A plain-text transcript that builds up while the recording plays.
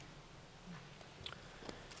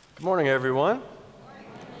Good morning, everyone.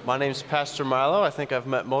 My name is Pastor Milo. I think I've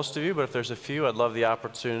met most of you, but if there's a few, I'd love the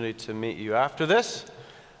opportunity to meet you after this.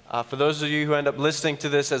 For those of you who end up listening to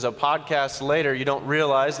this as a podcast later, you don't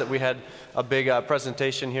realize that we had a big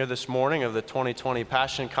presentation here this morning of the 2020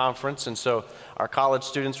 Passion Conference, and so our college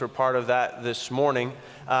students were part of that this morning.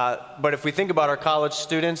 But if we think about our college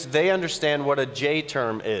students, they understand what a J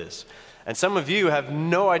term is. And some of you have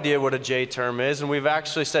no idea what a J term is, and we've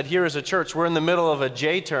actually said here as a church, we're in the middle of a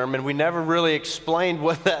J term, and we never really explained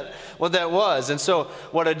what that was. And so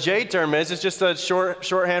what a J term is, it's just a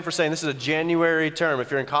shorthand for saying this is a January term.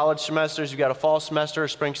 If you're in college semesters, you've got a fall semester, a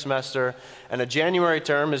spring semester, and a January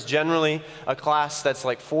term is generally a class that's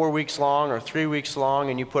like 4 weeks long or 3 weeks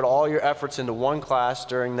long, and you put all your efforts into one class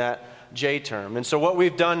during that J term. And so what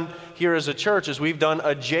we've done here as a church is we've done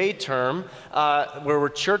a J term where we're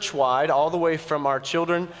church-wide all the way from our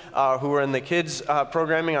children who are in the kids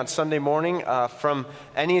programming on Sunday morning from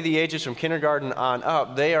any of the ages from kindergarten on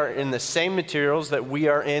up. They are in the same materials that we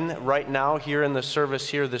are in right now here in the service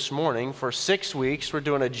here this morning. For 6 weeks, we're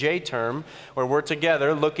doing a J term where we're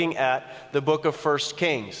together looking at the book of 1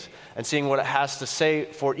 Kings and seeing what it has to say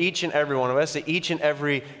for each and every one of us, at each and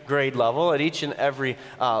every grade level, at each and every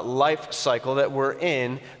life cycle that we're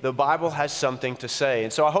in. The Bible has something to say.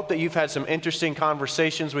 And so I hope that you've had some interesting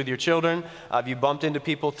conversations with your children. You bumped into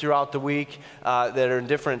people throughout the week that are in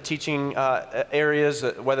different teaching areas,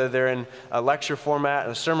 whether they're in a lecture format,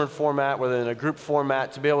 in a sermon format, whether in a group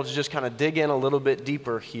format, to be able to just kind of dig in a little bit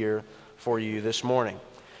deeper here for you this morning.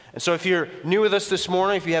 And so if you're new with us this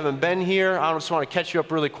morning, if you haven't been here, I just want to catch you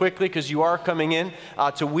up really quickly because you are coming in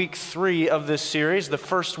to week 3 of this series. The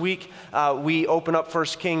first week, we open up 1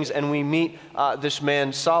 Kings and we meet this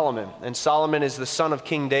man Solomon. And Solomon is the son of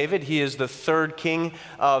King David. He is the third king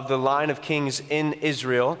of the line of kings in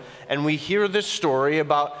Israel. And we hear this story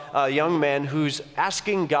about a young man who's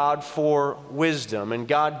asking God for wisdom. And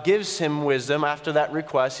God gives him wisdom after that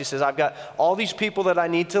request. He says, I've got all these people that I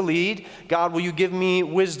need to lead. God, will you give me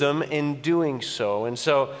wisdom in doing so? And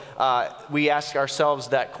so we ask ourselves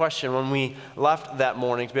that question when we left that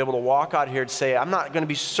morning, to be able to walk out here and say, I'm not going to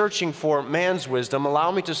be searching for man's wisdom.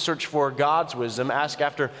 Allow me to search for God's wisdom, ask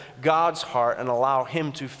after God's heart, and allow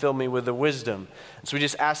him to fill me with the wisdom. And so we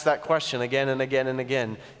just ask that question again and again and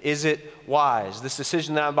again. Is it wise? This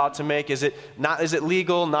decision that I'm about to make, is it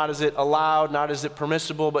legal? Not is it allowed? Not is it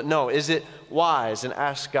permissible? But no, is it wise? And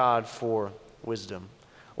ask God for wisdom.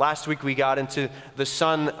 Last week we got into the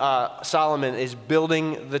son Solomon is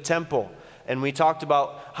building the temple. And we talked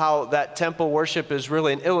about how that temple worship is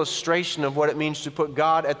really an illustration of what it means to put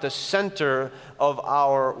God at the center of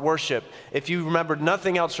our worship. If you remembered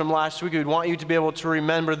nothing else from last week, we'd want you to be able to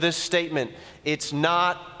remember this statement. It's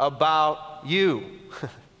not about you.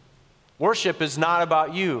 Worship is not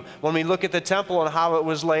about you. When we look at the temple and how it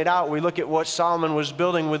was laid out, we look at what Solomon was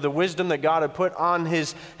building with the wisdom that God had put on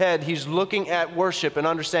his head. He's looking at worship and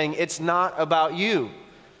understanding it's not about you.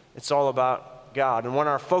 It's all about God. And when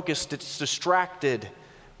our focus gets distracted,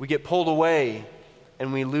 we get pulled away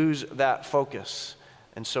and we lose that focus.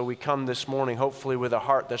 And so we come this morning, hopefully with a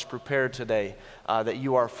heart that's prepared today, that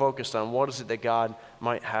you are focused on what is it that God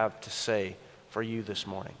might have to say for you this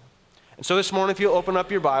morning. And so this morning, if you'll open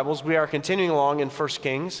up your Bibles, we are continuing along in 1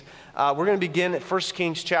 Kings. We're going to begin at 1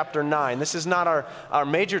 Kings chapter 9. This is not our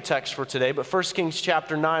major text for today, but 1 Kings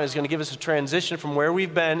chapter 9 is going to give us a transition from where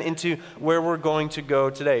we've been into where we're going to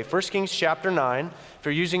go today. 1 Kings chapter 9, if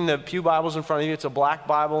you're using the pew Bibles in front of you, it's a black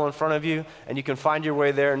Bible in front of you, and you can find your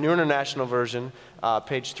way there, New International Version,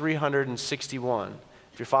 page 361.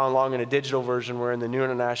 If you're following along in a digital version, we're in the New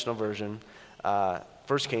International Version, 1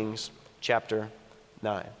 Kings chapter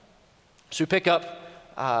 9. So we pick up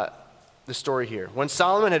the story here. When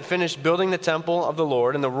Solomon had finished building the temple of the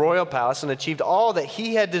Lord and the royal palace and achieved all that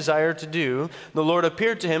he had desired to do, the Lord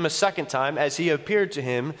appeared to him a second time as he appeared to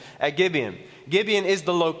him at Gibeon. Gibeon is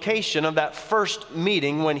the location of that first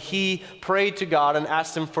meeting when he prayed to God and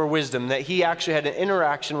asked him for wisdom, that he actually had an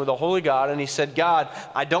interaction with the holy God, and he said, God,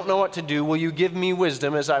 I don't know what to do. Will you give me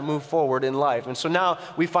wisdom as I move forward in life? And so now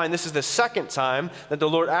we find this is the second time that the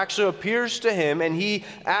Lord actually appears to him, and he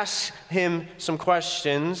asks him some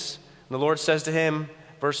questions. And the Lord says to him,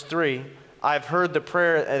 verse 3, I've heard the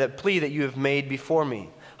prayer and the plea that you have made before me,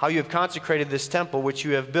 how you have consecrated this temple which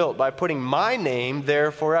you have built by putting my name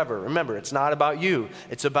there forever. Remember, it's not about you,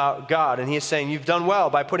 it's about God. And he is saying, you've done well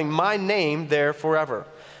by putting my name there forever.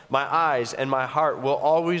 My eyes and my heart will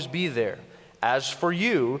always be there. As for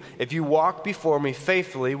you, if you walk before me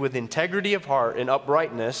faithfully with integrity of heart and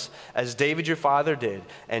uprightness, as David your father did,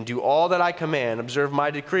 and do all that I command, observe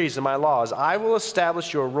my decrees and my laws, I will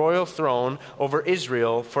establish your royal throne over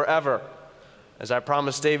Israel forever. as I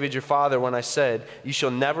promised David your father when I said, you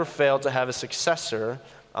shall never fail to have a successor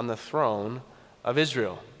on the throne of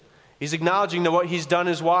Israel. He's acknowledging that what he's done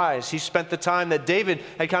is wise. He spent the time that David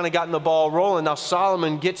had kind of gotten the ball rolling. Now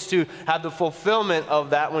Solomon gets to have the fulfillment of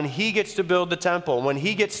that when he gets to build the temple, when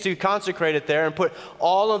he gets to consecrate it there and put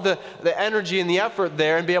all of the energy and the effort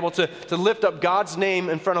there and be able to lift up God's name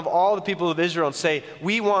in front of all the people of Israel and say,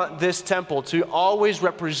 we want this temple to always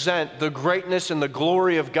represent the greatness and the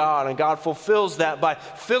glory of God. And God fulfills that by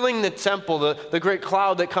filling the temple, the great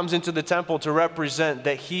cloud that comes into the temple to represent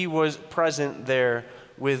that he was present there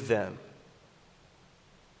with them.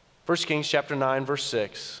 1 Kings chapter 9, verse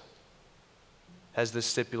 6 has this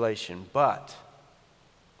stipulation. But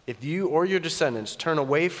if you or your descendants turn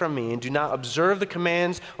away from me and do not observe the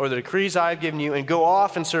commands or the decrees I have given you and go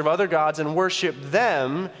off and serve other gods and worship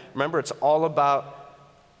them, remember it's all about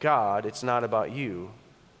God, it's not about you,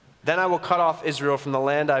 then I will cut off Israel from the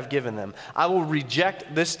land I've given them. I will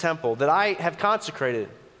reject this temple that I have consecrated.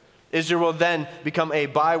 Israel will then become a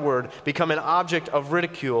byword, become an object of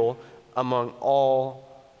ridicule among all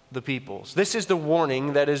the peoples. This is the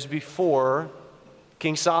warning that is before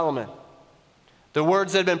King Solomon. The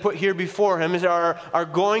words that have been put here before him are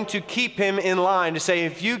going to keep him in line to say,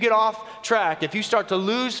 if you get off track, if you start to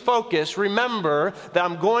lose focus, remember that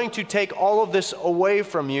I'm going to take all of this away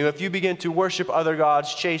from you if you begin to worship other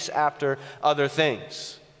gods, chase after other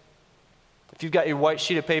things. If you've got your white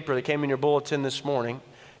sheet of paper that came in your bulletin this morning,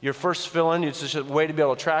 your first fill-in, it's just a way to be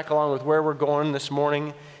able to track along with where we're going this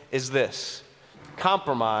morning, is this.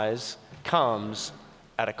 Compromise comes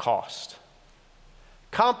at a cost.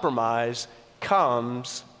 Compromise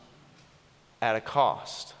comes at a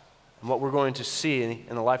cost. And what we're going to see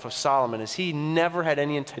in the life of Solomon is he never had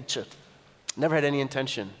any intention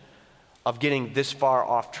of getting this far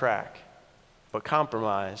off track. But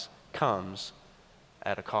compromise comes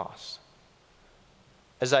at a cost.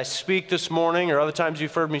 As I speak this morning, or other times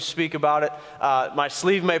you've heard me speak about it, my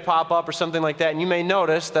sleeve may pop up or something like that, and you may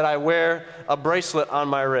notice that I wear a bracelet on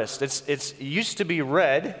my wrist. It used to be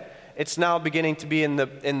red. It's now beginning to be in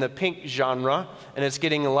the pink genre, and it's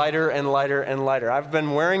getting lighter and lighter and lighter. I've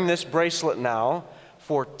been wearing this bracelet now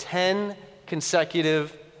for 10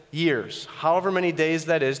 consecutive years. However many days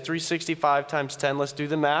that is, 365 times 10. Let's do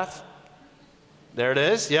the math. There it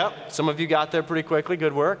is. Yep. Some of you got there pretty quickly.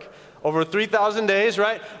 Good work. Over 3,000 days,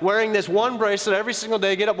 right? Wearing this one bracelet every single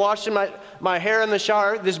day, get up washing my hair in the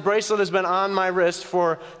shower. This bracelet has been on my wrist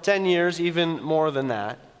for 10 years, even more than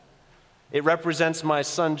that. It represents my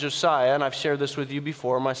son Josiah, and I've shared this with you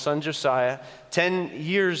before. My son Josiah, 10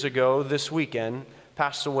 years ago this weekend,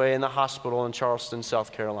 passed away in the hospital in Charleston,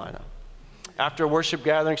 South Carolina. After a worship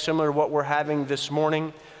gathering similar to what we're having this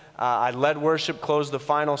morning, I led worship, closed the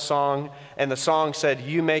final song, and the song said,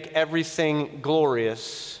 "You make everything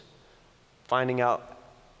glorious," finding out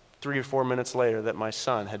 3 or 4 minutes later that my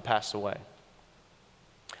son had passed away.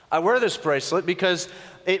 I wear this bracelet because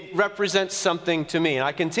it represents something to me, and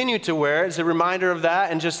I continue to wear it as a reminder of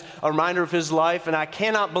that and just a reminder of his life, and I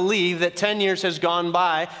cannot believe that 10 years has gone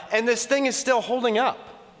by and this thing is still holding up,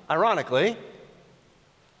 ironically.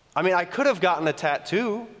 I mean, I could have gotten a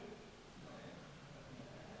tattoo,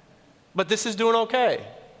 but this is doing okay.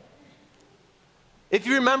 If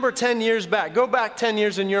you remember 10 years back, go back 10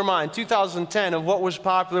 years in your mind, 2010, of what was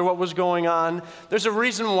popular, what was going on. There's a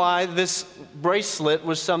reason why this bracelet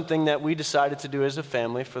was something that we decided to do as a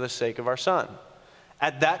family for the sake of our son.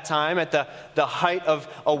 At that time, at the height of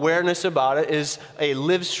awareness about it, is a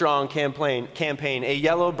Live Strong campaign, a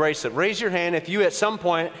yellow bracelet. Raise your hand if you at some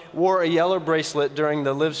point wore a yellow bracelet during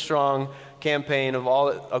the Live Strong campaign of all.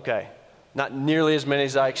 Okay, not nearly as many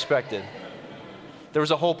as I expected. There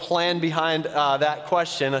was a whole plan behind that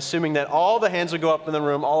question, assuming that all the hands would go up in the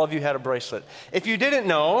room, all of you had a bracelet. If you didn't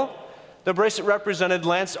know, the bracelet represented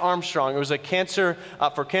Lance Armstrong. It was a cancer,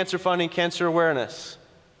 for cancer funding, cancer awareness.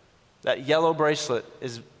 That yellow bracelet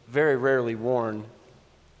is very rarely worn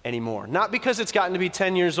anymore. Not because it's gotten to be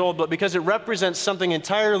 10 years old, but because it represents something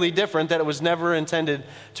entirely different that it was never intended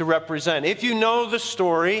to represent. If you know the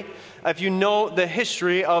story, if you know the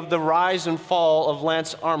history of the rise and fall of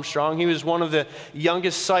Lance Armstrong, he was one of the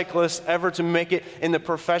youngest cyclists ever to make it in the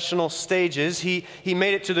professional stages. He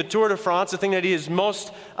made it to the Tour de France, the thing that he is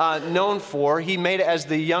most known for. He made it as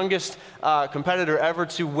the youngest competitor ever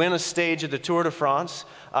to win a stage at the Tour de France.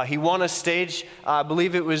 He won a stage, I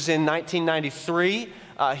believe it was in 1993.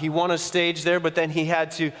 He won a stage there, but then he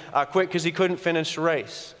had to quit because he couldn't finish the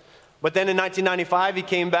race. But then in 1995, he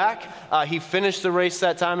came back. He finished the race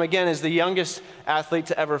that time again as the youngest athlete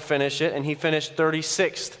to ever finish it, and he finished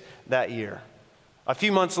 36th that year. A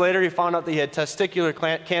few months later, he found out that he had testicular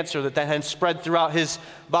cancer that had spread throughout his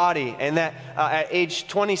body, and that at age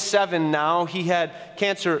 27 now, he had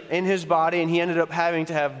cancer in his body, and he ended up having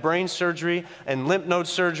to have brain surgery and lymph node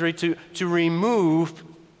surgery to remove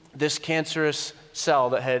this cancerous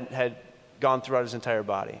cell that had gone throughout his entire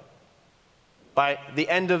body. By the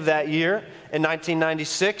end of that year, in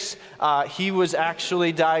 1996, he was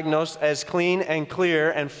actually diagnosed as clean and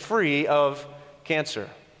clear and free of cancer.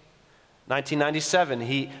 1997,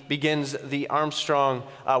 he begins the Armstrong,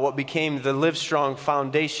 what became the Livestrong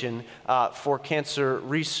Foundation for Cancer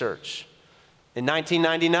Research. In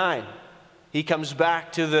 1999, he comes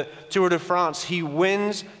back to the Tour de France. He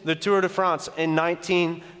wins the Tour de France in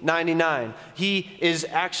 1999. He is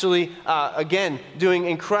actually, again, doing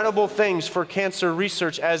incredible things for cancer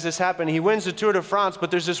research as this happened. He wins the Tour de France,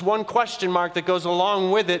 but there's this one question mark that goes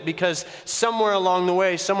along with it because somewhere along the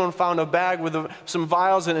way, someone found a bag with some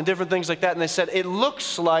vials and different things like that, and they said, it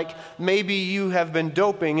looks like maybe you have been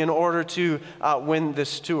doping in order to win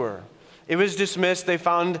this tour. It was dismissed. He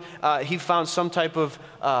found some type of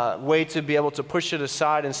way to be able to push it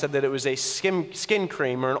aside and said that it was a skin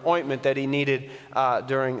cream or an ointment that he needed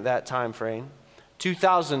during that time frame.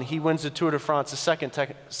 2000, he wins the Tour de France the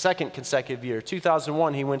second consecutive year.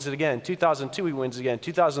 2001, he wins it again. 2002, he wins it again.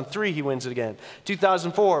 2003, he wins it again.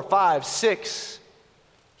 2004, 5, 6,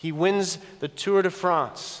 he wins the Tour de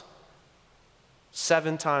France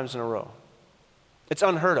 7 times in a row. It's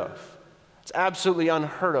unheard of. It's absolutely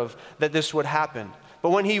unheard of that this would happen. But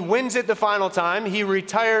when he wins it the final time, he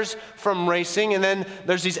retires from racing, and then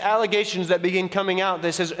there's these allegations that begin coming out.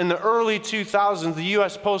 This is in the early 2000s, the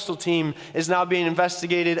U.S. Postal Team is now being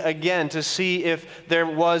investigated again to see if there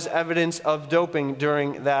was evidence of doping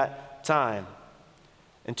during that time.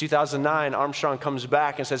 In 2009, Armstrong comes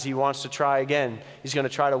back and says he wants to try again. He's going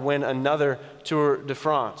to try to win another Tour de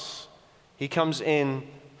France. He comes in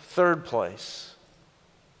 3rd place.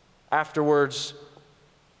 Afterwards,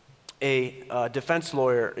 a defense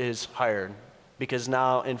lawyer is hired because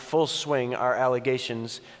now in full swing are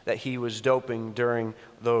allegations that he was doping during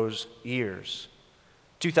those years.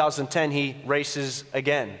 2010, he races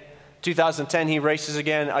again. 2010, he races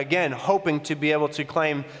again, hoping to be able to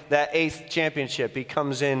claim that 8th championship. He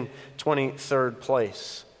comes in 23rd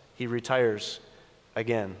place. He retires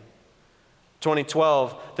again.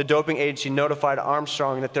 2012, the doping agency notified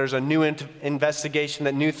Armstrong that there's a new investigation,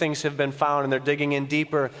 that new things have been found, and they're digging in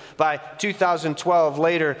deeper. By 2012,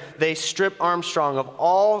 later, they strip Armstrong of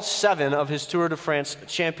all 7 of his Tour de France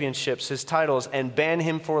championships, his titles, and ban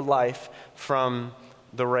him for life from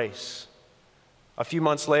the race. A few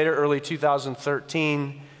months later, early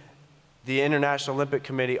 2013, the International Olympic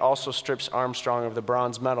Committee also strips Armstrong of the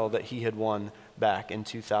bronze medal that he had won back in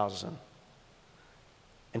 2000.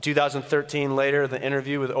 In 2013, later, the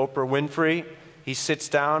interview with Oprah Winfrey, he sits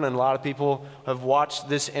down, and a lot of people have watched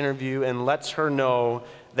this interview, and lets her know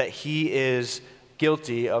that he is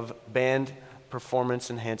guilty of banned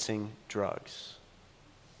performance-enhancing drugs.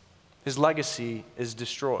 His legacy is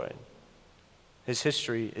destroyed. His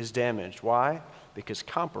history is damaged. Why? Because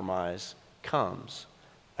compromise comes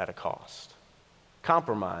at a cost.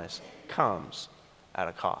 Compromise comes at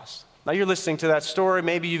a cost. Now you're listening to that story.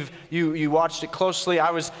 Maybe you watched it closely. I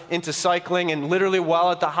was into cycling, and literally while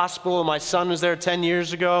at the hospital, my son was there 10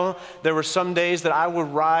 years ago, there were some days that I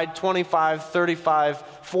would ride 25, 35,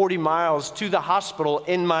 40 miles to the hospital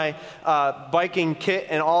in my biking kit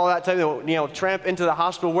and all that type of, tramp into the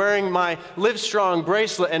hospital wearing my Livestrong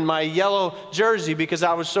bracelet and my yellow jersey because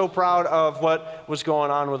I was so proud of what was going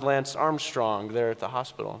on with Lance Armstrong there at the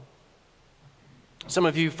hospital. Some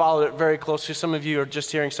of you followed it very closely. Some of you are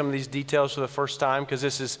just hearing some of these details for the first time because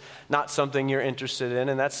this is not something you're interested in,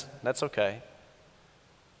 and that's okay.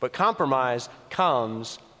 But compromise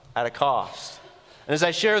comes at a cost. And as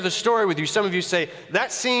I share the story with you, some of you say,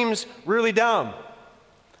 that seems really dumb.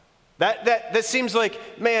 That seems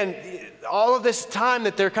like, man, all of this time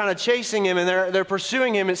that they're kind of chasing him and they're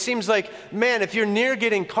pursuing him, it seems like, man, if you're near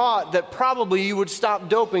getting caught, that probably you would stop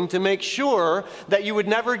doping to make sure that you would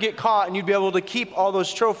never get caught and you'd be able to keep all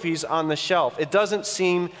those trophies on the shelf. It doesn't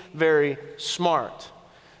seem very smart.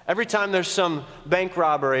 Every time there's some bank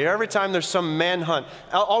robbery, or every time there's some manhunt,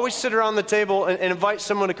 I'll always sit around the table and invite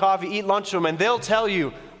someone to coffee, eat lunch with them, and they'll tell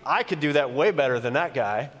you, I could do that way better than that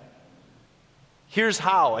guy. Here's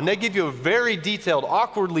how. And they give you a very detailed,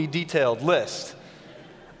 awkwardly detailed list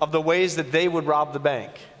of the ways that they would rob the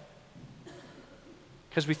bank.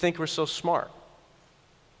 Because we think we're so smart.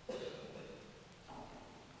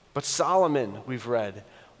 But Solomon, we've read,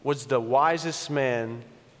 was the wisest man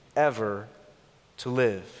ever to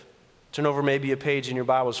live. Turn over maybe a page in your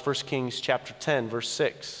Bibles, 1 Kings chapter 10, verse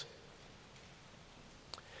 6.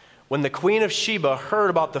 When the queen of Sheba heard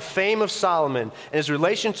about the fame of Solomon and his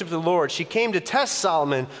relationship with the Lord, she came to test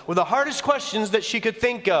Solomon with the hardest questions that she could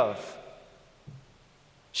think of.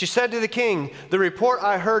 She said to the king, "The report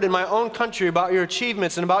I heard in my own country about your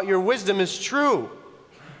achievements and about your wisdom is true.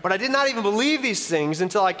 But I did not even believe these things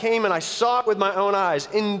until I came and I saw it with my own eyes.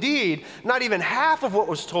 Indeed, not even half of what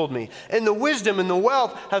was told me, and the wisdom and the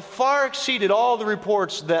wealth have far exceeded all the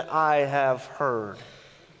reports that I have heard."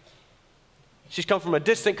 She's come from a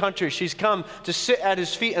distant country. She's come to sit at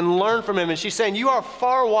his feet and learn from him. And she's saying, "You are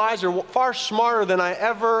far wiser, far smarter than I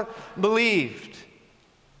ever believed."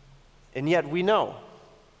 And yet we know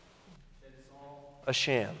that it's all a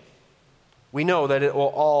sham. We know that it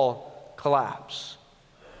will all collapse.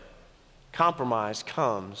 Compromise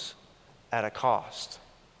comes at a cost.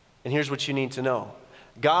 And here's what you need to know.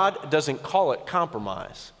 God doesn't call it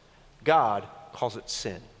compromise. God calls it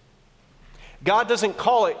sin. God doesn't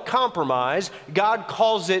call it compromise. God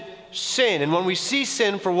calls it sin. And when we see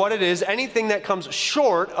sin for what it is, anything that comes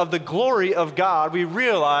short of the glory of God, we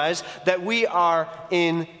realize that we are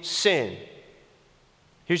in sin.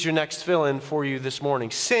 Here's your next fill-in for you this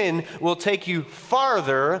morning. Sin will take you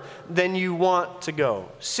farther than you want to go.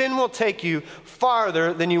 Sin will take you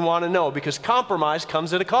farther than you want to know, because compromise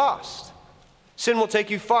comes at a cost. Sin will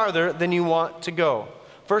take you farther than you want to go.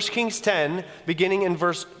 1 Kings 10, beginning in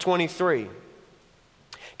verse 23.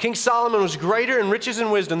 King Solomon was greater in riches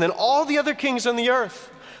and wisdom than all the other kings on the earth.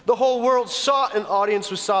 The whole world sought an audience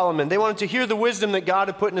with Solomon. They wanted to hear the wisdom that God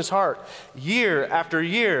had put in his heart. Year after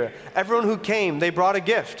year, everyone who came, they brought a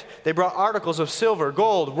gift. They brought articles of silver,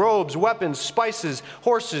 gold, robes, weapons, spices,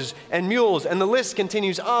 horses, and mules, and the list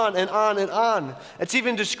continues on and on and on. It's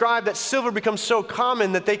even described that silver becomes so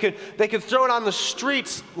common that they could throw it on the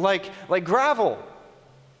streets like gravel.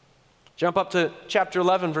 Jump up to chapter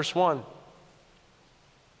 11, verse 1.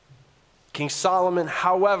 King Solomon,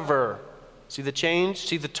 however, see the change,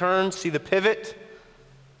 see the turn, see the pivot?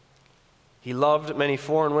 He loved many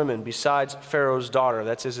foreign women besides Pharaoh's daughter.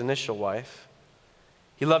 That's his initial wife.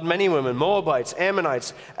 He loved many women, Moabites,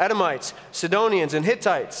 Ammonites, Edomites, Sidonians, and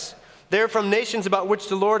Hittites. They're from nations about which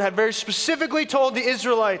the Lord had very specifically told the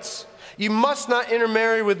Israelites, "You must not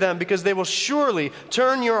intermarry with them, because they will surely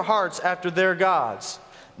turn your hearts after their gods."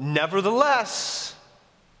 Nevertheless,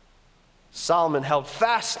 Solomon held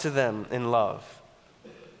fast to them in love.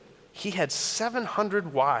 He had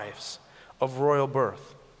 700 wives of royal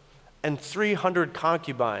birth and 300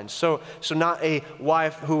 concubines. So not a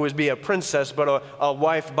wife who would be a princess, but a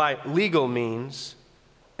wife by legal means.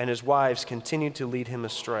 And his wives continued to lead him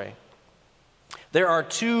astray. There are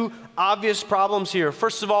two obvious problems here.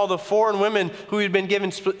 First of all, the foreign women who had been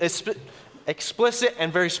given explicit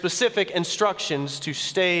and very specific instructions to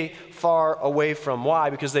stay far away from. Why?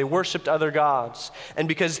 Because they worshiped other gods, and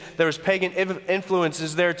because there was pagan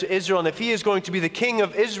influences there to Israel. And if he is going to be the king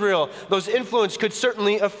of Israel, those influences could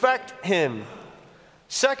certainly affect him.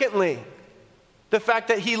 Secondly, the fact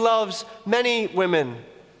that he loves many women,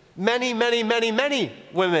 many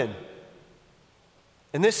women.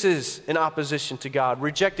 And this is in opposition to God,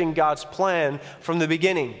 rejecting God's plan from the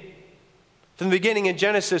beginning. From the beginning in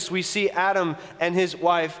Genesis, we see Adam and his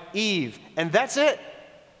wife Eve, and that's it.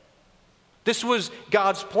 This was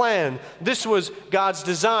God's plan. This was God's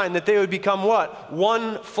design, that they would become what?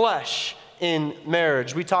 One flesh in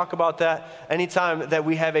marriage. We talk about that anytime that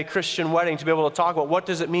we have a Christian wedding, to be able to talk about what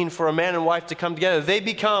does it mean for a man and wife to come together. They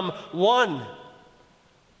become one.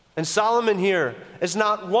 And Solomon here is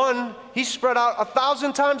not one. He's spread out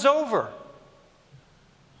 1,000 times over.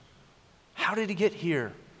 How did he get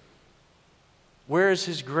here? Where is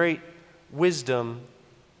his great wisdom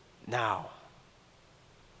now?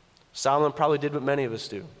 Solomon probably did what many of us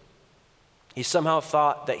do. He somehow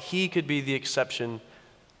thought that he could be the exception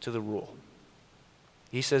to the rule.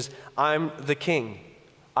 He says, "I'm the king.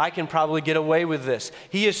 I can probably get away with this."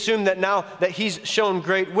 He assumed that now that he's shown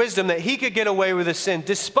great wisdom, that he could get away with a sin,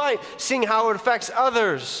 despite seeing how it affects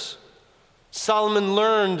others. Solomon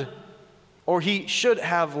learned, or he should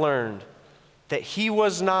have learned, that he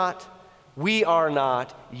was not, we are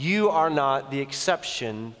not, you are not the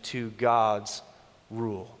exception to God's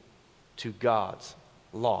rule, to God's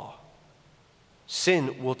law.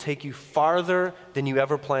 Sin will take you farther than you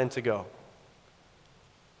ever planned to go.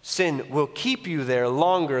 Sin will keep you there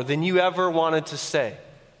longer than you ever wanted to stay.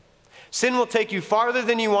 Sin will take you farther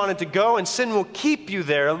than you wanted to go, and sin will keep you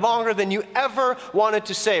there longer than you ever wanted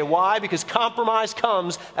to stay. Why? Because compromise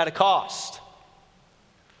comes at a cost.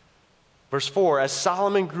 Verse 4, as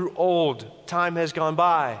Solomon grew old, time has gone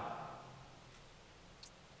by.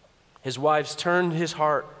 His wives turned his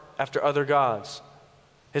heart after other gods.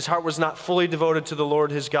 His heart was not fully devoted to the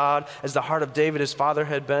Lord his God as the heart of David his father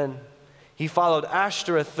had been. He followed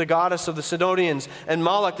Ashtoreth, the goddess of the Sidonians, and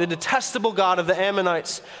Moloch, the detestable god of the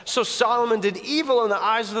Ammonites. So Solomon did evil in the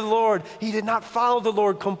eyes of the Lord. He did not follow the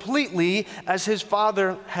Lord completely as his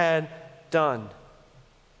father had done.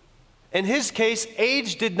 In his case,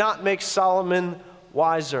 age did not make Solomon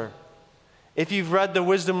wiser. If you've read the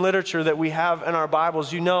wisdom literature that we have in our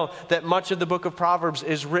Bibles, you know that much of the book of Proverbs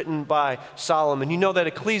is written by Solomon. You know that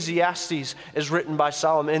Ecclesiastes is written by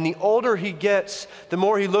Solomon. And the older he gets, the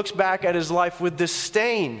more he looks back at his life with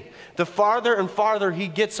disdain. The farther and farther he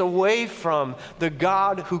gets away from the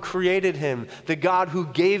God who created him, the God who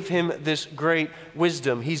gave him this great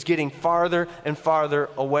wisdom. He's getting farther and farther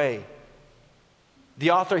away.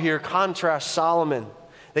 The author here contrasts Solomon.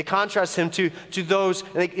 They contrast him to those,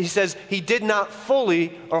 he says, he did not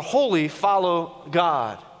fully or wholly follow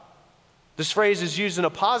God. This phrase is used in a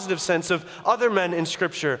positive sense of other men in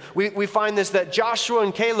Scripture. We find this, that Joshua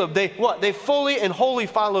and Caleb, they fully and wholly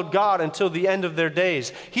followed God until the end of their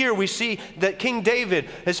days. Here we see that King David,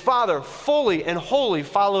 his father, fully and wholly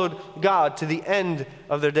followed God to the end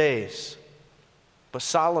of their days. But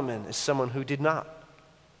Solomon is someone who did not.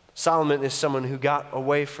 Solomon is someone who got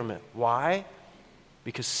away from it. Why?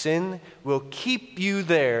 Because sin will keep you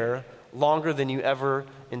there longer than you ever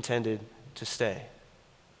intended to stay.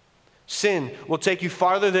 Sin will take you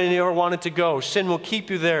farther than you ever wanted to go. Sin will keep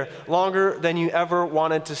you there longer than you ever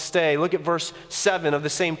wanted to stay. Look at verse 7 of the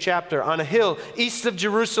same chapter. On a hill east of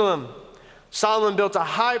Jerusalem, Solomon built a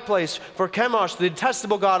high place for Chemosh, the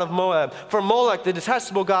detestable god of Moab, for Molech, the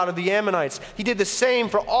detestable god of the Ammonites. He did the same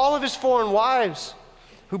for all of his foreign wives,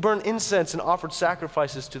 who burned incense and offered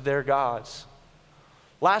sacrifices to their gods.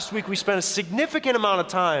 Last week, we spent a significant amount of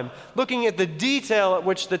time looking at the detail at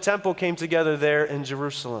which the temple came together there in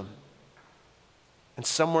Jerusalem. And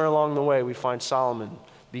somewhere along the way, we find Solomon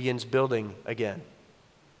begins building again.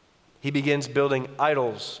 He begins building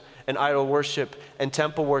idols and idol worship and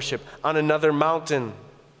temple worship on another mountain,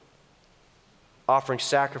 offering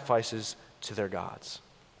sacrifices to their gods.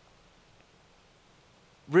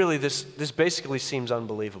 Really, this basically seems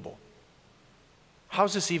unbelievable. How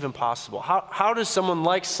is this even possible? How does someone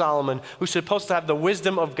like Solomon, who's supposed to have the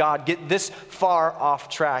wisdom of God, get this far off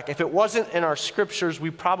track? If it wasn't in our scriptures, we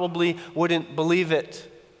probably wouldn't believe it.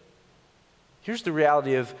 Here's the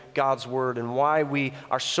reality of God's word and why we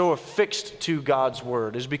are so affixed to God's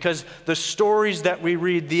word is because the stories that we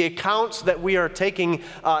read, the accounts that we are taking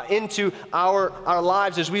into our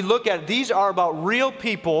lives as we look at it, these are about real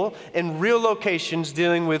people in real locations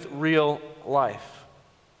dealing with real life.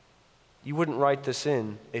 You wouldn't write this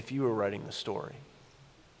in if you were writing the story.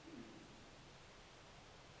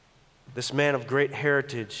 This man of great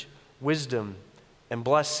heritage, wisdom, and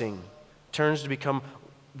blessing turns to become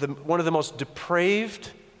one of the most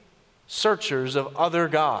depraved searchers of other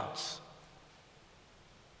gods.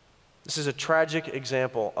 This is a tragic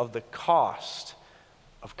example of the cost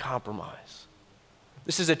of compromise.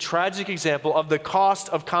 This is a tragic example of the cost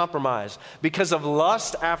of compromise. Because of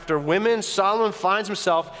lust after women, Solomon finds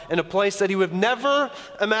himself in a place that he would have never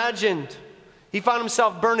imagined. He found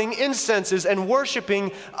himself burning incenses and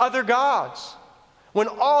worshiping other gods, when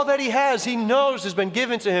all that he has, he knows, has been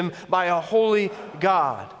given to him by a holy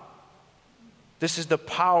God. This is the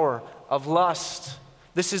power of lust.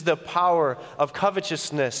 This is the power of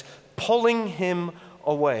covetousness, pulling him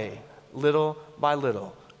away little by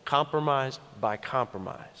little, compromise by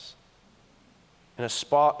compromise. In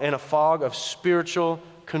a fog of spiritual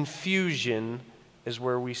confusion is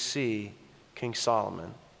where we see King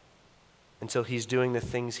Solomon until he's doing the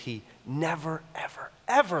things he never, ever,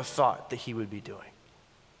 ever thought that he would be doing.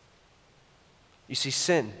 You see,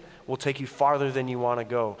 sin will take you farther than you want to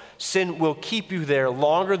go. Sin will keep you there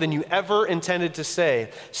longer than you ever intended to stay.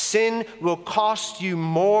 Sin will cost you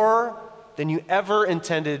more than you ever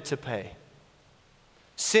intended to pay.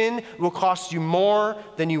 Sin will cost you more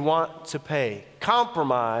than you want to pay.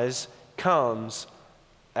 Compromise comes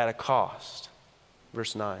at a cost.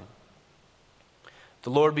 Verse 9. The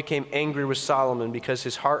Lord became angry with Solomon because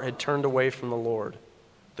his heart had turned away from the Lord,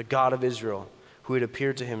 the God of Israel, who had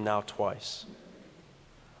appeared to him now twice.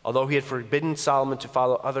 Although he had forbidden Solomon to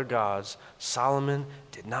follow other gods, Solomon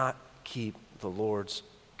did not keep the Lord's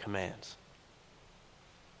commands.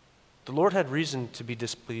 The Lord had reason to be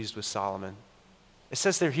displeased with Solomon. It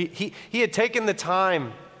says there, he had taken the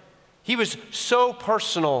time. He was so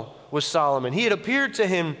personal with Solomon. He had appeared to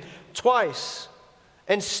him twice,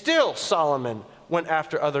 and still Solomon went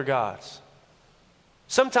after other gods.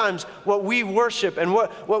 Sometimes what we worship and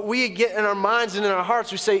what we get in our minds and in our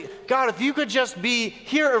hearts, we say, God, if you could just be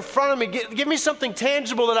here in front of me, give me something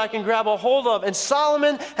tangible that I can grab a hold of. And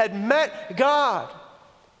Solomon had met God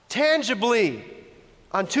tangibly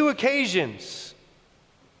on 2 occasions,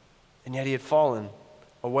 and yet he had fallen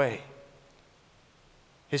away.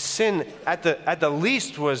 His sin at the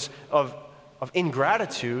least was of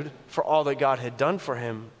ingratitude for all that God had done for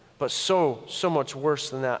him, but so much worse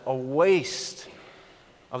than that, a waste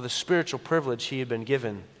of the spiritual privilege he had been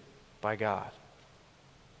given by God.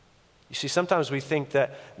 You see, sometimes we think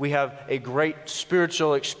that we have a great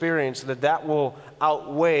spiritual experience, that will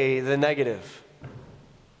outweigh the negative.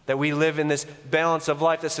 That we live in this balance of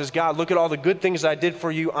life that says, God, look at all the good things I did for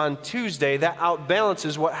you on Tuesday. That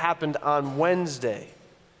outbalances what happened on Wednesday.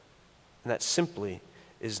 And that simply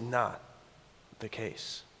is not the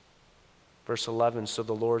case. Verse 11, so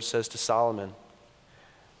the Lord says to Solomon,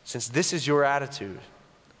 since this is your attitude,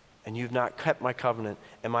 and you've not kept my covenant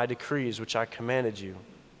and my decrees which I commanded you.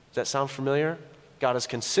 Does that sound familiar? God is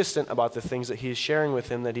consistent about the things that he is sharing with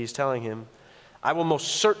him, that he's telling him. I will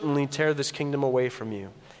most certainly tear this kingdom away from you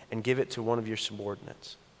and give it to one of your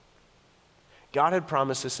subordinates. God had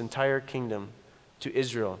promised this entire kingdom to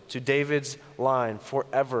Israel, to David's line,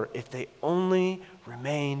 forever, if they only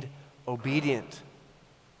remained obedient.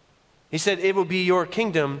 He said, it will be your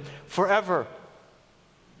kingdom forever.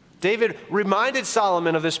 David reminded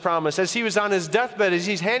Solomon of this promise as he was on his deathbed, as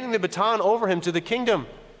he's handing the baton over him to the kingdom.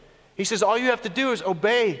 He says, all you have to do is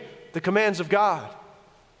obey the commands of God.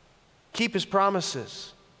 Keep his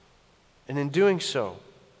promises. And in doing so,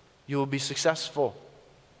 you will be successful.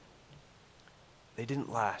 They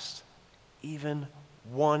didn't last even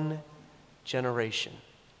 1 generation.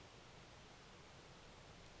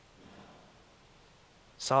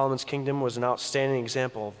 Solomon's kingdom was an outstanding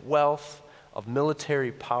example of wealth, of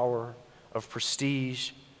military power, of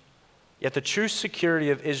prestige. Yet the true security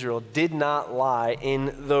of Israel did not lie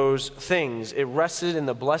in those things. It rested in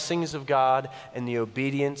the blessings of God and the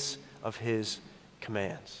obedience of his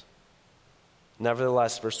commands.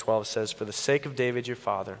 Nevertheless, verse 12 says, for the sake of David your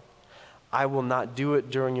father, I will not do it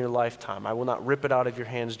during your lifetime. I will not rip it out of your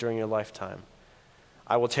hands during your lifetime.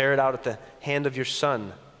 I will tear it out at the hand of your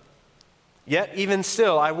son. Yet, even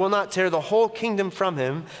still, I will not tear the whole kingdom from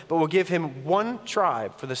him, but will give him 1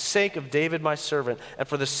 tribe for the sake of David my servant and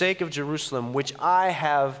for the sake of Jerusalem, which I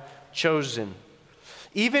have chosen.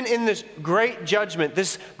 Even in this great judgment,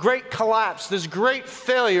 this great collapse, this great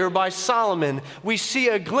failure by Solomon, we see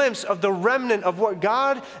a glimpse of the remnant of what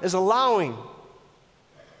God is allowing.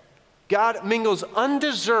 God mingles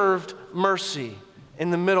undeserved mercy in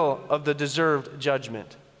the middle of the deserved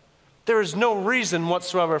judgment. There is no reason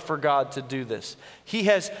whatsoever for God to do this. He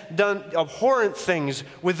has done abhorrent things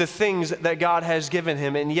with the things that God has given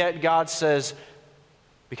him, and yet God says,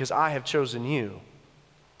 because I have chosen you,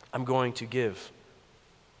 I'm going to give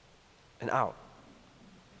an out.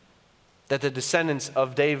 That the descendants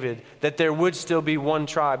of David, that there would still be 1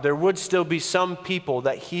 tribe, there would still be some people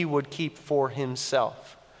that he would keep for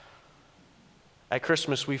himself. At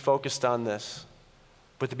Christmas, we focused on this.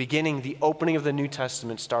 But the beginning, the opening of the New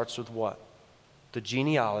Testament starts with what? The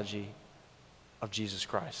genealogy of Jesus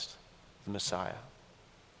Christ, the Messiah.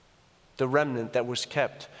 The remnant that was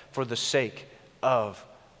kept for the sake of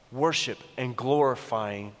worship and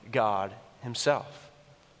glorifying God himself.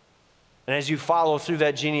 And as you follow through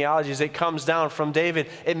that genealogy, as it comes down from David,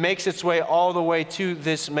 it makes its way all the way to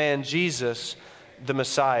this man, Jesus, the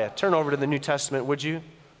Messiah. Turn over to the New Testament, would you?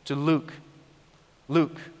 To Luke.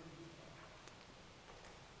 Luke.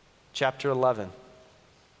 Chapter 11.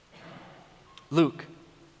 Luke,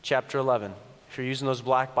 chapter 11. If you're using those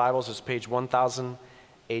black Bibles, it's page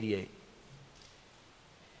 1088.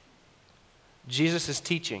 Jesus is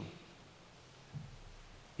teaching.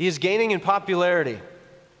 He is gaining in popularity.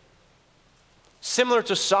 Similar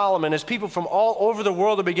to Solomon, as people from all over the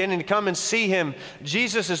world are beginning to come and see him,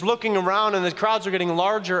 Jesus is looking around and the crowds are getting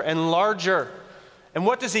larger and larger. And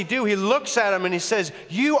what does he do? He looks at them and he says,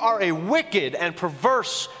 you are a wicked and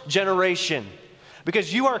perverse generation,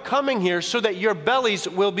 because you are coming here so that your bellies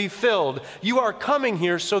will be filled. You are coming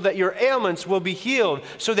here so that your ailments will be healed,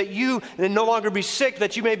 so that you may no longer be sick,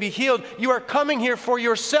 that you may be healed. You are coming here for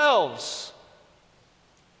yourselves.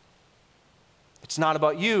 It's not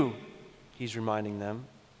about you, he's reminding them.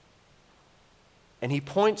 And he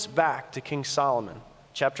points back to King Solomon,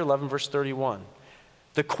 chapter 11, verse 31.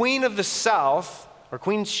 The queen of the south, or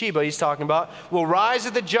Queen Sheba he's talking about, will rise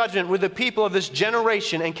at the judgment with the people of this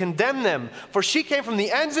generation and condemn them. For she came from the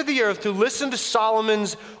ends of the earth to listen to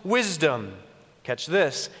Solomon's wisdom. Catch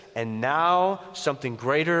this. And now something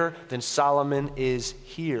greater than Solomon is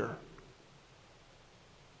here.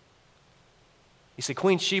 You see,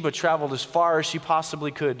 Queen Sheba traveled as far as she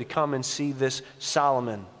possibly could to come and see this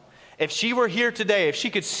Solomon. If she were here today, if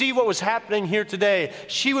she could see what was happening here today,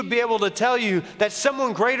 she would be able to tell you that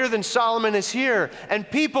someone greater than Solomon is here. And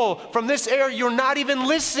people from this era, you're not even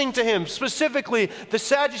listening to him. Specifically, the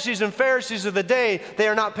Sadducees and Pharisees of the day, they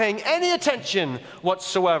are not paying any attention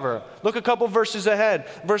whatsoever. Look a couple verses ahead.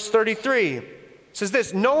 Verse 33 says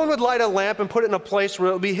this, "No one would light a lamp and put it in a place where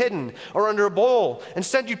it would be hidden or under a bowl.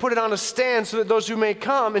 Instead, you put it on a stand so that those who may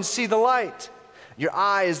come and see the light. Your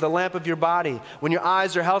eye is the lamp of your body. When your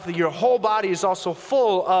eyes are healthy, your whole body is also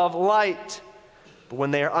full of light. But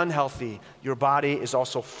when they are unhealthy, your body is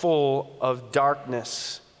also full of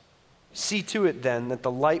darkness. See to it then that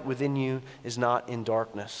the light within you is not in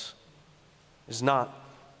darkness." Is not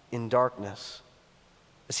in darkness.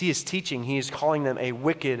 As he is teaching, he is calling them a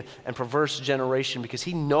wicked and perverse generation because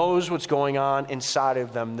he knows what's going on inside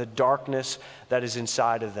of them, the darkness that is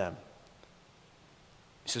inside of them.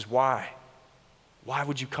 He says, why? Why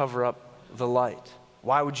would you cover up the light?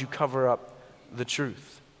 Why would you cover up the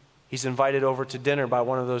truth? He's invited over to dinner by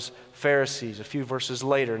one of those Pharisees a few verses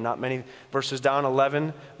later, not many verses down,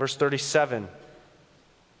 11, verse 37.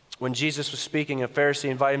 When Jesus was speaking, a Pharisee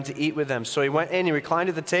invited him to eat with them. So he went in, he reclined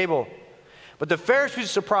at the table. But the Pharisees were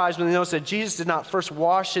surprised when they noticed that Jesus did not first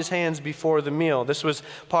wash his hands before the meal. This was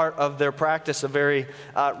part of their practice, a very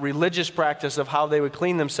religious practice of how they would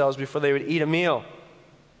clean themselves before they would eat a meal.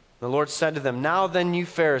 The Lord said to them, "Now then, you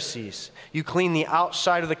Pharisees, you clean the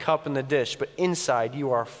outside of the cup and the dish, but inside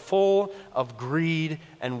you are full of greed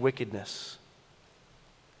and wickedness."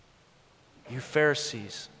 You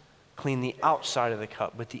Pharisees clean the outside of the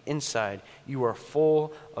cup, but the inside you are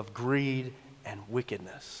full of greed and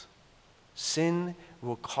wickedness. Sin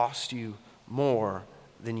will cost you more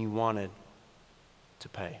than you wanted to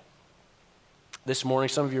pay. This morning,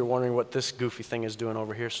 some of you are wondering what this goofy thing is doing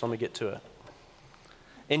over here, so let me get to it.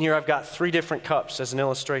 In here, I've got 3 different cups as an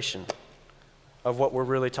illustration of what we're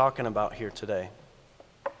really talking about here today.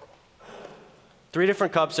 3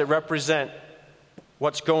 different cups that represent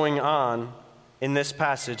what's going on in this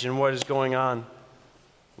passage and what is going on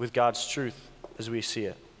with God's truth as we see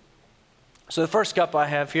it. So the first cup I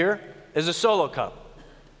have here is a solo cup.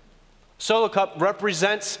 Solo cup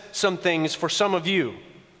represents some things for some of you.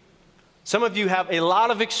 Some of you have a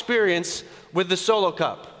lot of experience with the solo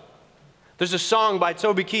cup. There's a song by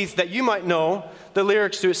Toby Keith that you might know the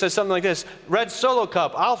lyrics to. It says something like this: "Red Solo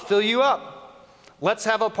Cup, I'll fill you up. Let's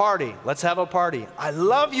have a party, let's have a party. I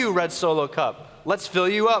love you, Red Solo Cup. Let's fill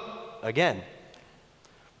you up again.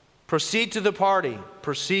 Proceed to the party,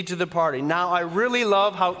 proceed to the party. Now I really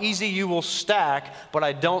love how easy you will stack, but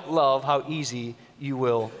I don't love how easy you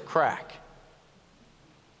will crack."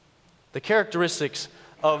 The characteristics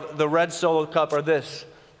of the Red Solo Cup are this: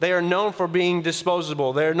 they are known for being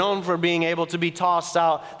disposable. They're known for being able to be tossed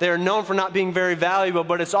out. They're known for not being very valuable,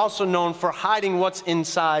 but it's also known for hiding what's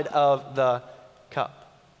inside of the cup.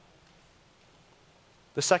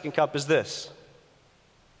 The second cup is this: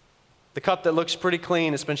 the cup that looks pretty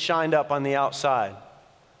clean. It's been shined up on the outside,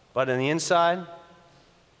 but on the inside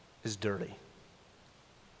is dirty.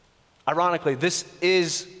 Ironically, this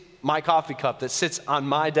is my coffee cup that sits on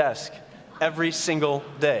my desk every single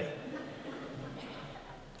day.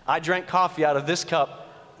 I drank coffee out of this cup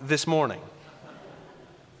this morning.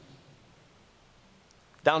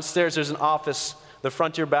 Downstairs, there's an office, the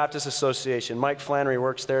Frontier Baptist Association. Mike Flannery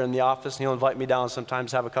works there in the office, and he'll invite me down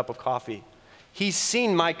sometimes to have a cup of coffee. He's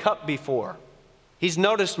seen my cup before. He's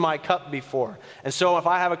noticed my cup before. And so if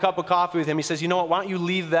I have a cup of coffee with him, he says, "You know what, why don't you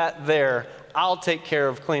leave that there? I'll take care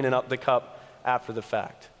of cleaning up the cup after the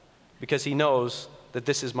fact." Because he knows that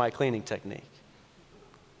this is my cleaning technique.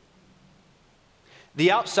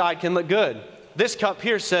 The outside can look good. This cup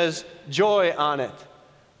here says joy on it,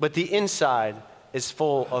 but the inside is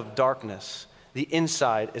full of darkness. The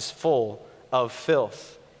inside is full of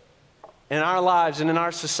filth. In our lives and in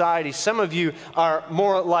our society, some of you are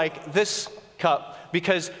more like this cup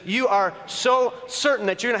because you are so certain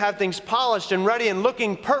that you're going to have things polished and ready and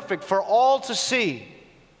looking perfect for all to see.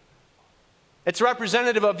 It's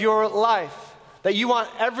representative of your life. That you want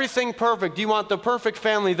everything perfect. You want the perfect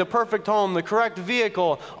family, the perfect home, the correct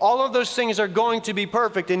vehicle. All of those things are going to be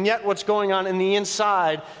perfect, and yet what's going on in the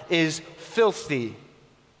inside is filthy.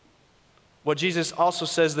 What Jesus also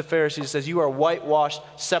says to the Pharisees says, "You are whitewashed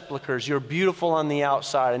sepulchres. You're beautiful on the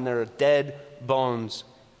outside, and there are dead bones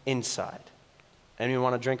inside." Anyone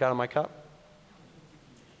want to drink out of my cup?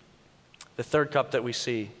 The third cup that we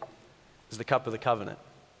see is the cup of the covenant.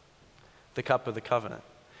 The cup of the covenant.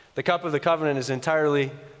 The cup of the covenant is an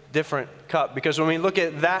entirely different cup because when we look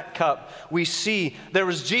at that cup, we see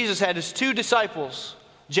Jesus had his 2 disciples,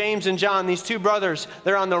 James and John, these two brothers,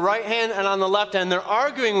 they're on the right hand and on the left hand. They're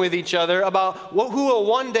arguing with each other about who will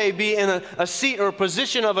one day be in a seat or a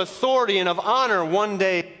position of authority and of honor one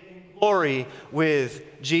day in glory with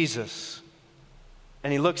Jesus.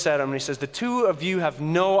 And he looks at him and he says, the two of you have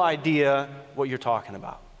no idea what you're talking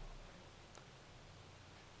about.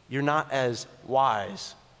 You're not as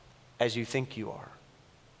wise as you think you are.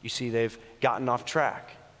 You see, they've gotten off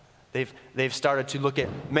track. They've started to look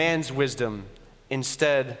at man's wisdom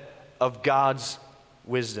instead of God's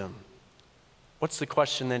wisdom. What's the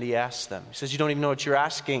question that he asks them? He says, you don't even know what you're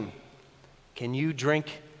asking. Can you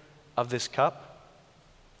drink of this cup?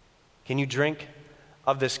 Can you drink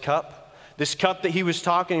of this cup? This cup that he was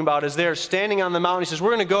talking about is there standing on the mountain. He says, we're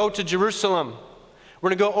going to go to Jerusalem. We're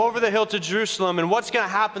going to go over the hill to Jerusalem, and what's going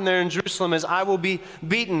to happen there in Jerusalem is I will be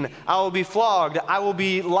beaten, I will be flogged, I will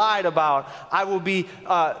be lied about, I will be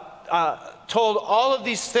told all of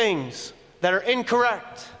these things that are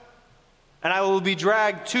incorrect, and I will be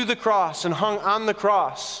dragged to the cross and hung on the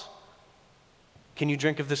cross. Can you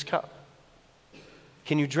drink of this cup?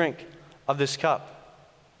 Can you drink of this cup?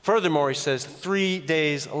 Furthermore, he says, 3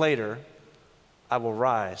 days later, I will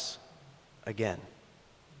rise again.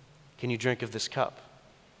 Can you drink of this cup?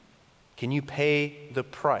 Can you pay the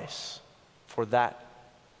price for that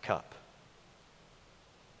cup?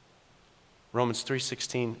 Romans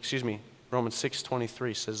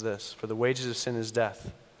 6:23 says this, for the wages of sin is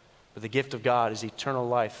death, but the gift of God is eternal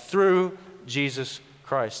life through Jesus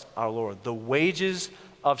Christ our Lord. The wages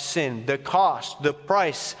of sin, the cost, the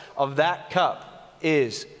price of that cup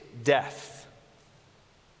is death.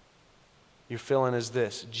 Your feeling is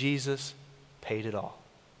this: Jesus paid it all.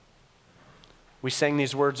 We sang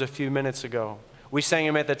these words a few minutes ago. We sang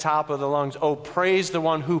them at the top of the lungs. Oh, praise the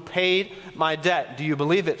one who paid my debt. Do you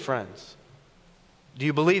believe it, friends? Do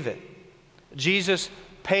you believe it? Jesus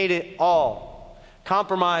paid it all.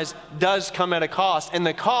 Compromise does come at a cost, and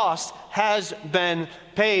the cost has been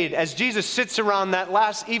paid. As Jesus sits around that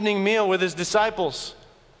last evening meal with his disciples,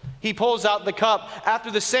 he pulls out the cup after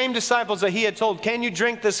the same disciples that he had told, can you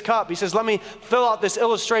drink this cup? He says, let me fill out this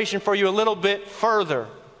illustration for you a little bit further.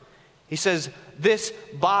 He says, this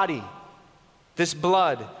body, this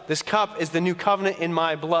blood, this cup is the new covenant in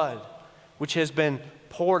my blood, which has been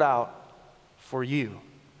poured out for you.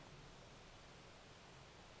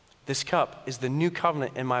 This cup is the new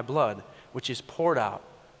covenant in my blood, which is poured out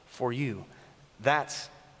for you. That's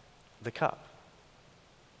the cup.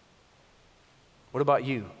 What about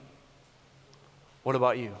you? What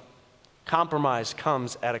about you? Compromise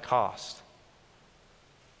comes at a cost.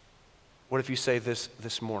 What if you say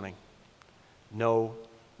this morning? No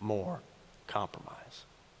more compromise.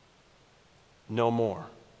 No more.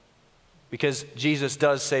 Because Jesus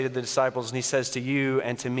does say to the disciples, and he says to you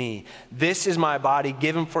and to me, this is my body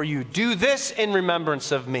given for you. Do this in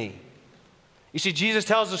remembrance of me. You see, Jesus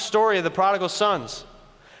tells the story of the prodigal sons.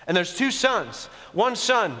 And there's two sons. One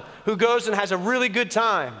son who goes and has a really good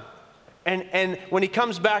time. And when he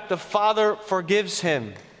comes back, the father forgives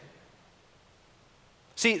him.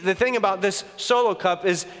 See, the thing about this solo cup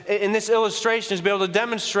is, in this illustration, is to be able to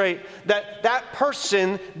demonstrate that that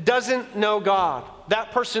person doesn't know God.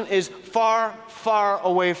 That person is far, far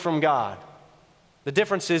away from God. The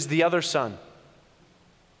difference is the other son.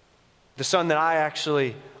 The son that I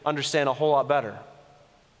actually understand a whole lot better.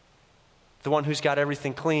 The one who's got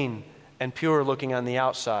everything clean and pure looking on the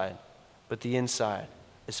outside, but the inside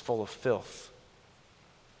is full of filth.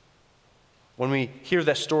 When we hear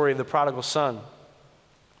that story of the prodigal son,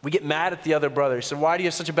 we get mad at the other brother. He said, why do you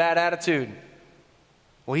have such a bad attitude?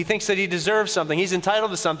 Well, he thinks that he deserves something. He's entitled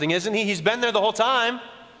to something, isn't he? He's been there the whole time.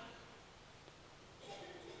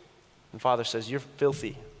 And Father says, you're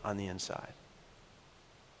filthy on the inside.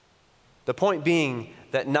 The point being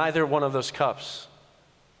that neither one of those cups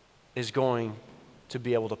is going to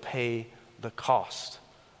be able to pay the cost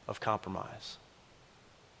of compromise.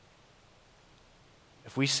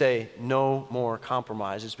 If we say no more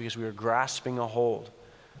compromise, it's because we are grasping a hold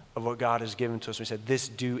of what God has given to us. We said, this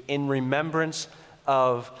do in remembrance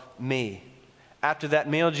of me. After that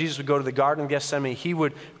meal, Jesus would go to the Garden of Gethsemane. He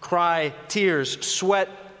would cry tears, sweat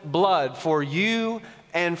blood for you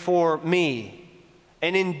and for me.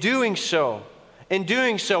 And in doing so,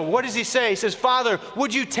 what does he say? He says, Father,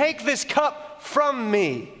 would you take this cup from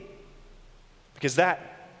me? Because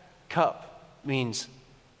that cup means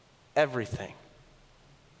everything.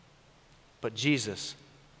 But Jesus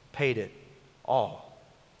paid it all.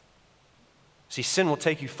 See, sin will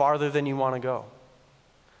take you farther than you want to go.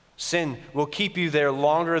 Sin will keep you there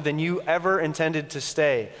longer than you ever intended to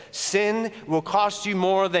stay. Sin will cost you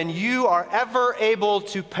more than you are ever able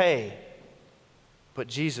to pay. But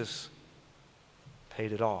Jesus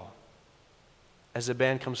paid it all. As the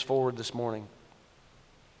band comes forward this morning,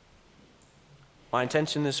 my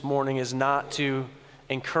intention this morning is not to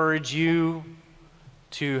encourage you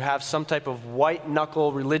to have some type of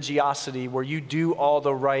white-knuckle religiosity where you do all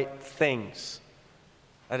the right things.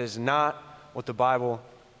 That is not what the Bible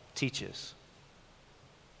teaches.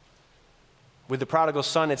 With the prodigal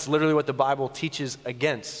son, it's literally what the Bible teaches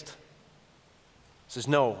against. It says,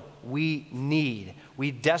 no, we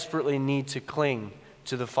desperately need to cling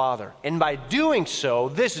to the Father. And by doing so,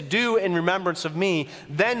 this do in remembrance of me,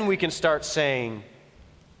 then we can start saying,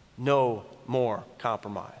 no more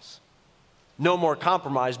compromise. No more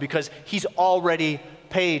compromise because he's already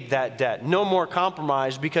paid that debt. No more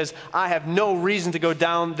compromise because I have no reason to go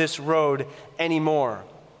down this road anymore.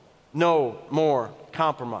 No more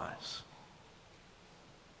compromise.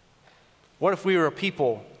 What if we were a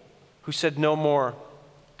people who said no more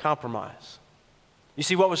compromise? You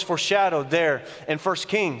see what was foreshadowed there in 1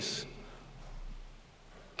 Kings?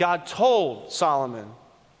 God told Solomon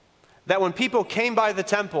that when people came by the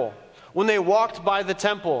temple, when they walked by the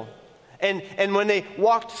temple, and when they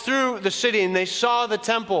walked through the city and they saw the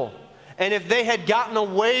temple, and if they had gotten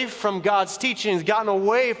away from God's teachings, gotten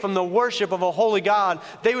away from the worship of a holy God,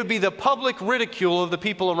 they would be the public ridicule of the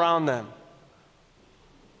people around them.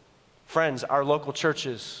 Friends, our local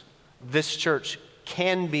churches, this church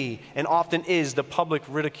can be and often is the public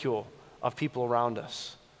ridicule of people around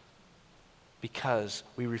us because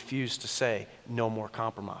we refuse to say no more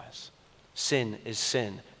compromise. Sin is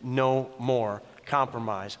sin. No more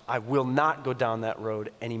compromise. I will not go down that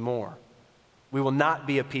road anymore. We will not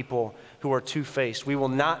be a people who are two-faced. We will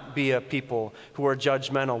not be a people who are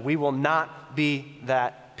judgmental. We will not be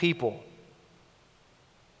that people.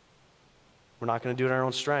 We're not going to do it in our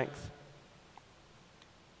own strength.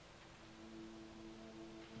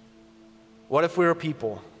 What if we were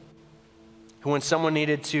people who, when someone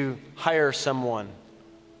needed to hire someone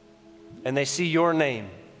and they see your name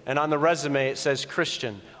and on the resume it says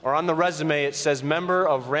Christian, or on the resume it says member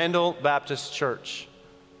of Randall Baptist Church,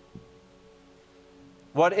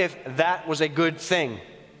 what if that was a good thing?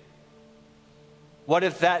 What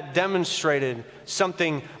if that demonstrated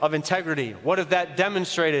something of integrity? What if that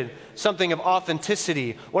demonstrated something of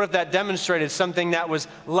authenticity? What if that demonstrated something that was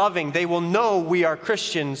loving? They will know we are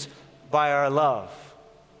Christians by our love.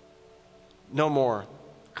 No more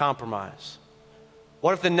compromise.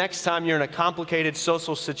 What if the next time you're in a complicated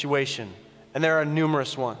social situation, and there are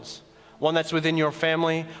numerous ones, one that's within your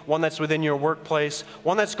family, one that's within your workplace,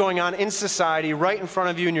 one that's going on in society, right in front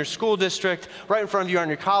of you in your school district, right in front of you on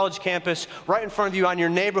your college campus, right in front of you on your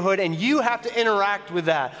neighborhood, and you have to interact with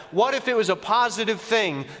that? What if it was a positive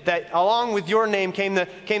thing that along with your name came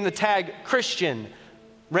the tag Christian,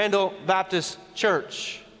 Randall Baptist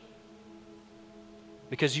Church?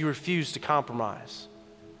 Because you refuse to compromise.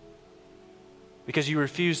 Because you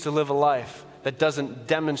refuse to live a life that doesn't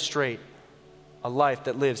demonstrate a life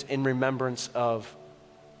that lives in remembrance of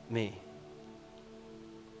me.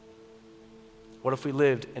 What if we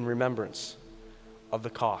lived in remembrance of the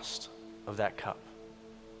cost of that cup?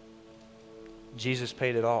 Jesus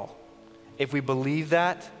paid it all. If we believe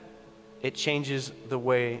that, it changes the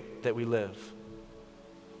way that we live.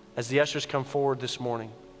 As the ushers come forward this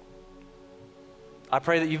morning, I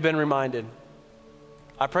pray that you've been reminded.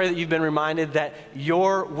 I pray that you've been reminded that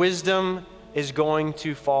your wisdom is going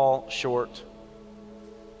to fall short.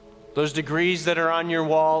 Those degrees that are on your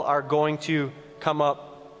wall are going to come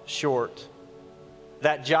up short.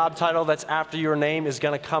 That job title that's after your name is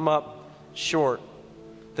going to come up short.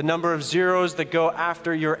 The number of zeros that go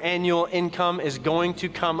after your annual income is going to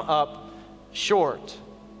come up short.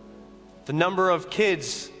 The number of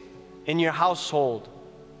kids in your household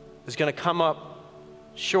is going to come up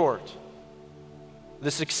short.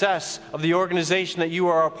 The success of the organization that you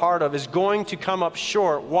are a part of is going to come up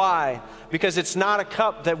short. Why? Because it's not a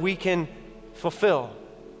cup that we can fulfill.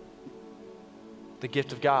 The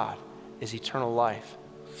gift of God is eternal life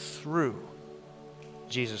through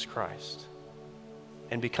Jesus Christ.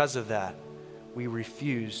 And because of that, we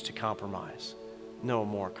refuse to compromise. No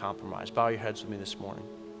more compromise. Bow your heads with me this morning.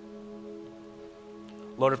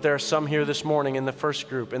 Lord, if there are some here this morning in the first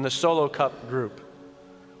group, in the solo cup group,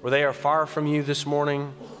 where they are far from you this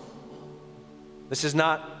morning, this is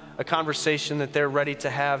not a conversation that they're ready to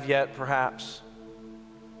have yet, perhaps.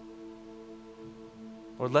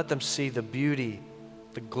 Lord, let them see the beauty,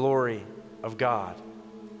 the glory of God.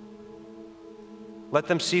 Let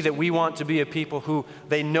them see that we want to be a people who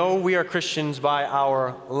they know we are Christians by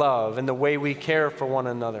our love and the way we care for one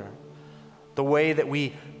another, the way that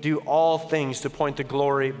we do all things to point the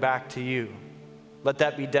glory back to you. Let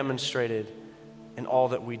that be demonstrated in all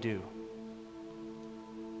that we do.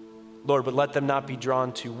 Lord, but let them not be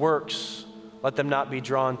drawn to works. Let them not be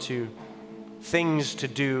drawn to things to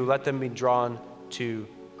do. Let them be drawn to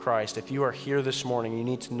Christ. If you are here this morning, you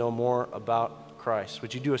need to know more about Christ.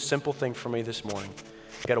 Would you do a simple thing for me this morning?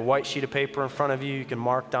 You got a white sheet of paper in front of you. You can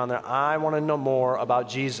mark down there, I want to know more about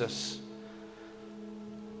Jesus.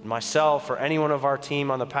 Myself or anyone of our team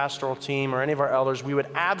on the pastoral team or any of our elders, we would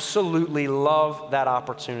absolutely love that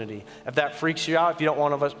opportunity. If that freaks you out, if you don't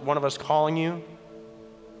want one of us calling you,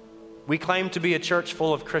 we claim to be a church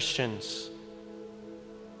full of Christians.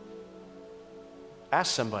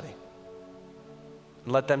 Ask somebody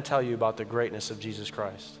and let them tell you about the greatness of Jesus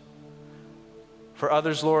Christ. For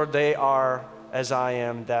others, Lord, they are, as I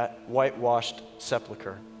am, that whitewashed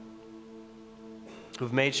sepulcher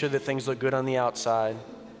who've made sure that things look good on the outside,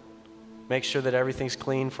 make sure that everything's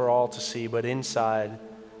clean for all to see, but inside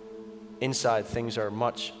things are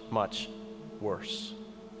much, much worse.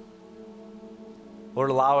 Lord,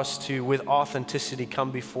 allow us to, with authenticity,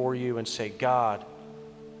 come before you and say, God,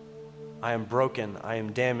 I am broken, I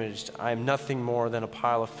am damaged, I am nothing more than a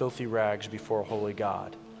pile of filthy rags before a holy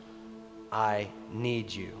God. I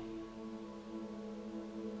need you.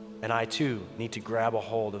 And I too need to grab a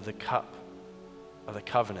hold of the cup of the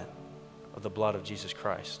covenant of the blood of Jesus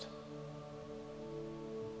Christ.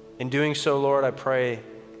 In doing so, Lord, I pray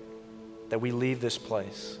that we leave this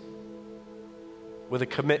place with a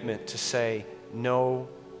commitment to say no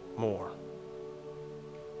more.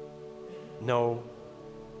 No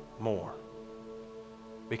more.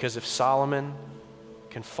 Because if Solomon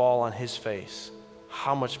can fall on his face,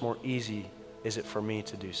 how much more easy is it for me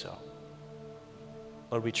to do so?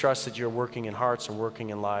 Lord, we trust that you're working in hearts and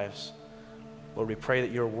working in lives. Lord, we pray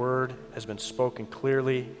that your word has been spoken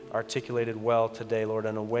clearly, articulated well today, Lord,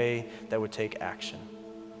 in a way that would take action.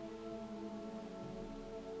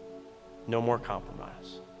 No more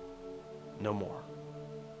compromise. No more.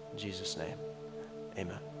 In Jesus' name,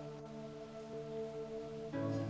 amen.